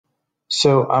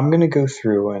So I'm going to go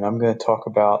through and I'm going to talk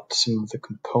about some of the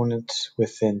components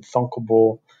within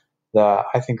Thunkable that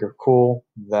I think are cool,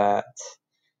 that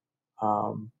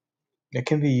um, it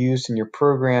can be used in your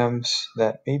programs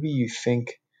that maybe you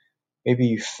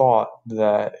thought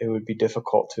that it would be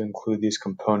difficult to include these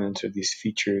components or these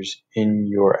features in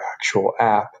your actual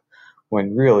app,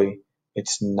 when really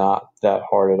it's not that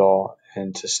hard at all,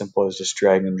 and it's as simple as just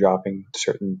dragging and dropping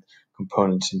certain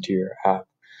components into your app.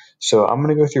 So I'm going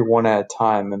to go through one at a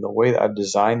time, and the way that I've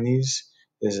designed these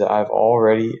is that I've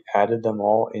already added them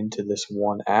all into this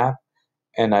one app,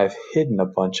 and I've hidden a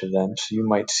bunch of them. So you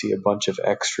might see a bunch of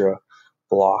extra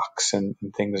blocks and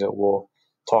things that we'll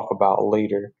talk about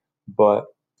later. But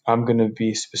I'm going to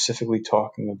be specifically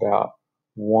talking about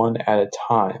one at a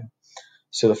time.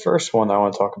 So the first one I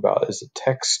want to talk about is the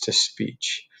text to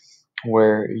speech,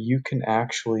 where you can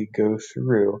actually go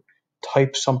through,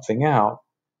 type something out,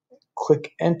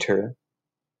 click enter,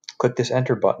 click this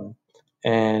enter button,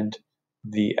 and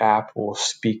the app will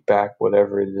speak back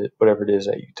whatever it is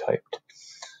that you typed.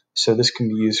 So this can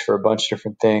be used for a bunch of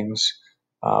different things.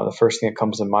 The first thing that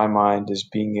comes to my mind is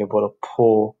being able to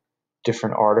pull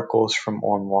different articles from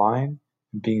online,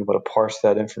 being able to parse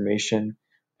that information,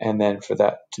 and then for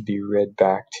that to be read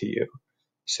back to you.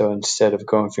 So instead of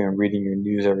going through and reading your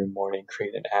news every morning,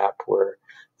 create an app where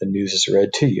the news is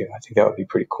read to you. I think that would be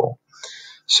pretty cool.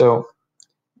 So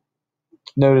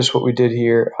notice what we did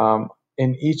here.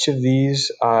 In each of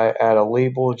these, I add a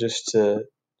label just to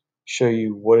show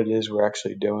you what it is we're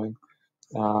actually doing.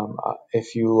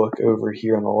 If you look over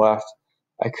here on the left,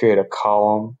 I create a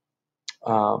column,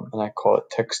 and I call it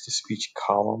text to speech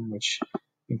column, which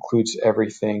includes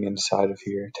everything inside of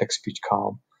here, text speech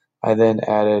column. I then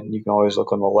added, you can always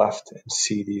look on the left and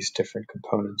see these different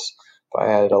components. But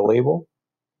I added a label,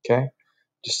 okay,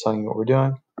 just telling you what we're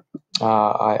doing.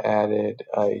 I added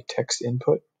a text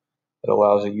input that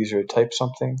allows a user to type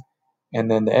something. And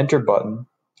then the enter button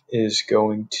is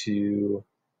going to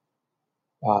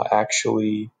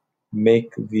actually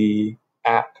make the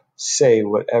app say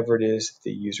whatever it is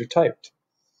the user typed.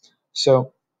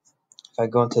 So if I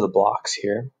go into the blocks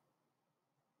here,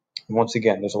 and once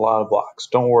again, there's a lot of blocks.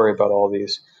 Don't worry about all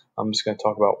these. I'm just going to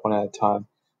talk about one at a time.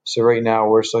 So right now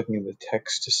we're just looking at the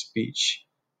text to speech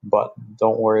button.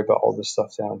 Don't worry about all this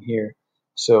stuff down here.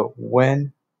 So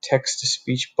when text to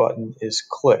speech button is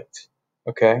clicked,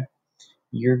 okay,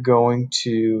 you're going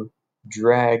to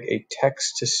drag a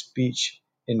text to speech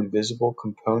invisible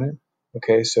component.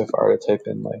 Okay, so if I were to type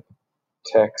in like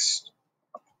text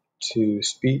to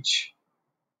speech,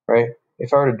 right?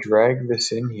 If I were to drag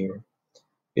this in here,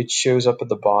 it shows up at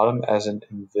the bottom as an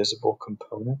invisible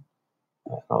component.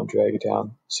 I'll drag it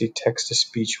down. See text to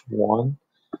speech 1.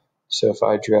 So if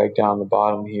I drag down the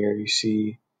bottom here, you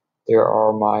see there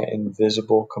are my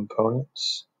invisible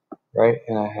components, right?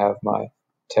 And I have my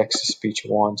text to speech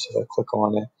 1. So if I click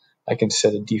on it, I can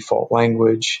set a default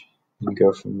language and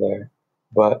go from there.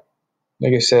 But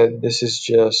like I said, this is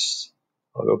just,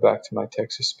 I'll go back to my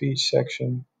text to speech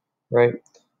section, right?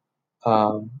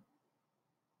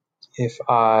 If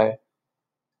I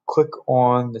click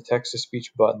on the text to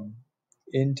speech button,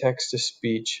 in text to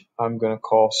speech, I'm going to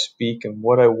call speak, and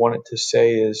what I want it to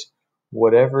say is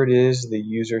whatever it is the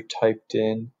user typed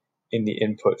in the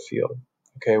input field,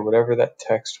 okay, whatever that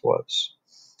text was.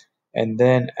 And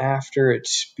then after it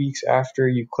speaks, after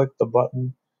you click the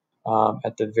button,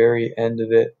 at the very end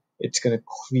of it, it's going to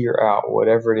clear out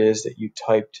whatever it is that you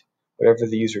typed, whatever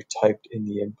the user typed in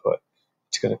the input.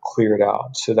 It's going to clear it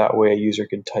out, so that way a user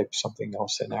can type something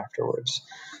else in afterwards.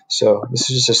 So this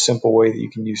is just a simple way that you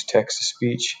can use text to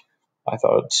speech. I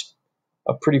thought it's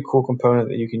a pretty cool component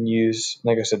that you can use.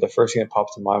 Like I said, the first thing that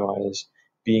pops to my mind is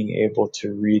being able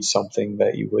to read something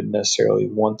that you wouldn't necessarily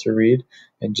want to read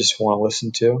and just want to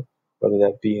listen to, whether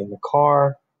that be in the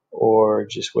car or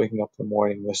just waking up in the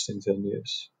morning listening to the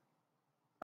news.